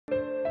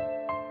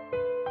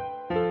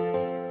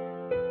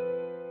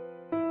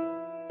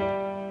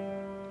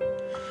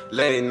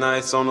Late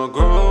nights on the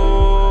groove,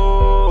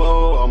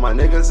 all my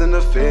niggas in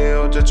the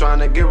field just trying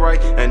to get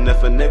right. And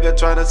if a nigga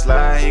try to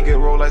slide, he get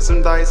roll like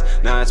some dice.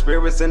 9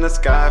 spirits in the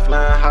sky,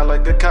 flying high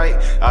like a kite.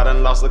 I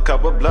done lost a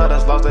cup of blood, I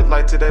lost that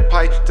light to that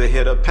pipe. To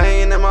hear the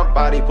pain in my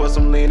body, put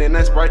some lean in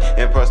that Sprite.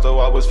 And presto,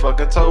 I was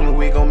fucking told me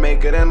we gon'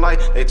 make it in light.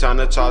 They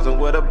tryna charge him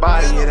with a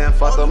body, it done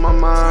fucked up my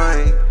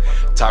mind.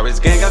 Tyrus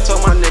gang, I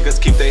told my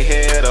niggas keep their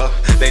head up.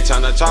 They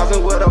tryna charge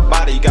me with a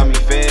body, got me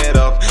fed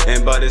up.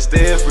 And but it's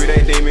still free,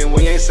 they demon,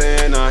 we ain't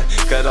saying none.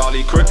 Cause all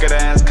these crooked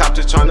ass cops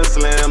just tryna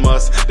slam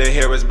us. They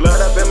hear it's blood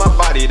up in my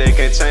body, they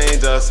can't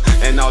change us.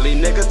 And all these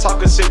niggas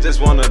talking shit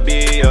just wanna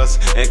be us.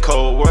 And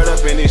cold word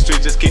up in these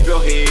streets, just keep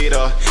your heat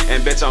up.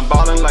 And bitch, I'm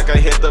ballin' like I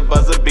hit the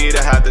buzzer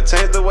beater. Had to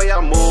change the way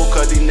I move,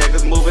 cause these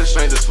niggas moving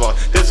strange as fuck.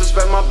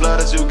 Disrespect my blood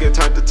as you get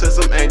turned into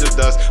some angel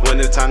dust. When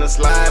it's time to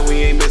slide, we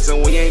ain't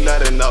missing, we ain't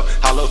letting up.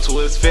 Hollow to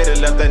his fitted,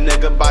 left that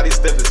nigga body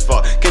stiff as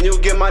fuck. Can you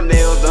get my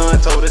nails done?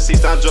 Told us he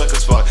sound drunk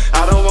as fuck.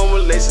 I don't want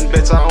relations,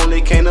 bitch, I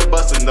only came to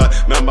bust a nut.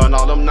 Remember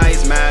all them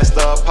nights masked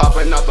up,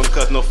 popping out them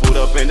cuts, no food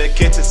up in the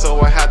kitchen, so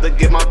I had to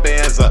get my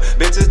bands up.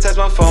 Bitches text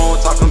my phone,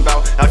 talking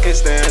about I can't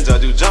stand ya.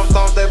 You jumped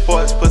off that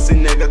porch, pussy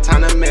nigga,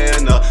 time to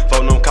man up.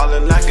 Phone them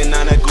callin' lacking,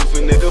 now that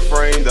goofy nigga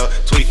framed up.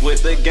 Tweak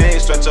with the game,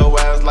 stretch your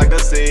ass like a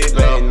seed.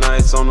 Late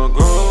nights on the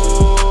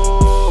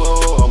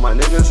groove, all my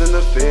niggas in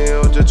the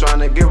field just trying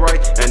to get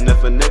right. And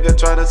if a nigga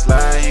try to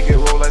slide, he get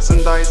roll like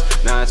some dice.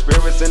 9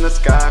 spirits in the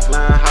sky,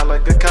 flying high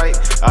like a kite.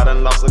 I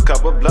done lost a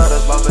cup of blood,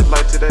 I lost that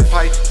light to that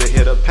pipe. To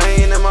hear the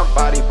pain in my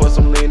body, put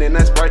some lean in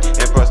that Sprite.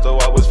 And presto,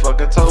 I was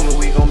fucking told me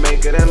we gon'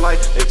 make it in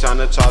life. They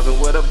tryna charge him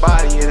with a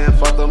body, it done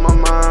fucked up my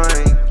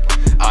mind.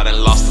 I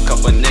done lost a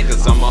couple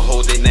niggas, I'ma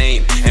hold their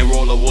name. And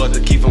roll a wood to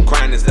keep from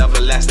crying, this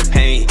everlasting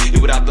pain.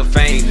 You without the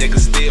fame,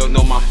 niggas still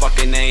know my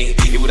fucking name.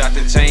 You without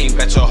the chain,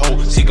 bet your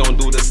hoe, she gon'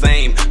 do the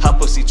same. Her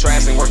pussy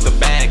trash and work the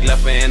bag,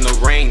 left her in the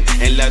rain.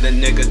 And let a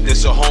nigga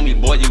diss your homie,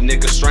 boy, you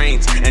niggas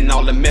strange. And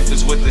all the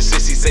Memphis with the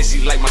shit, she say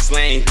she like my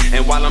slang.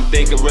 And while I'm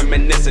thinking,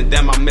 reminiscing,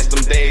 damn I miss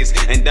them days.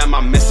 And damn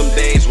I miss them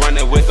days,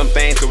 running with them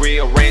things to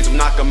rearrange them,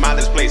 knock them out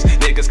this place.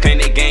 Niggas can't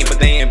they game, but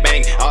they ain't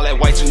bang. All that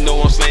white, you know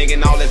I'm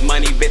slanging, all this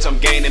money, bitch, I'm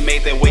gaining.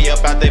 Made that way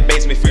up out that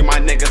basement, free my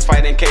niggas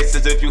fighting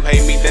cases. If you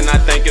hate me, then I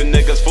thank you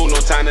niggas. Fool, no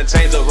time to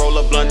change a roll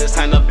of blunt, it's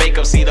time to bake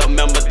up. See the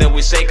members, then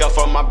we shake up.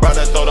 For my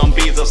brother, throw them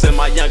bees up. Send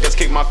my youngest,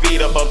 kick my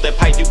feet up. Up that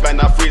pipe, you better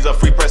not freeze up.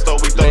 Free presto,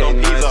 we throw them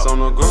bees up. On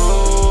the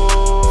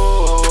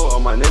groove, all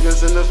my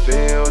niggas in the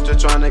field just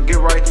trying to get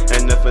right.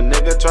 And if a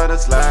nigga try to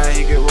slide,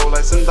 he get roll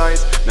like some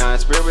dice. 9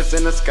 spirits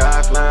in the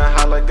sky, flying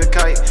high like a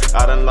kite.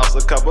 I done lost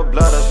a cup of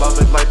blood, I lost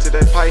that light to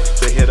that pipe.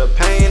 To hear the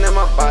pain in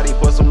my body,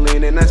 put some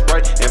lean in that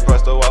Sprite. And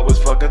presto, I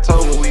was fucking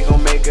told me we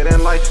gon' make it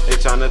in life. They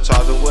tryna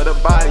charge him with a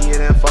body, it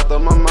done fucked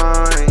up my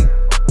mind.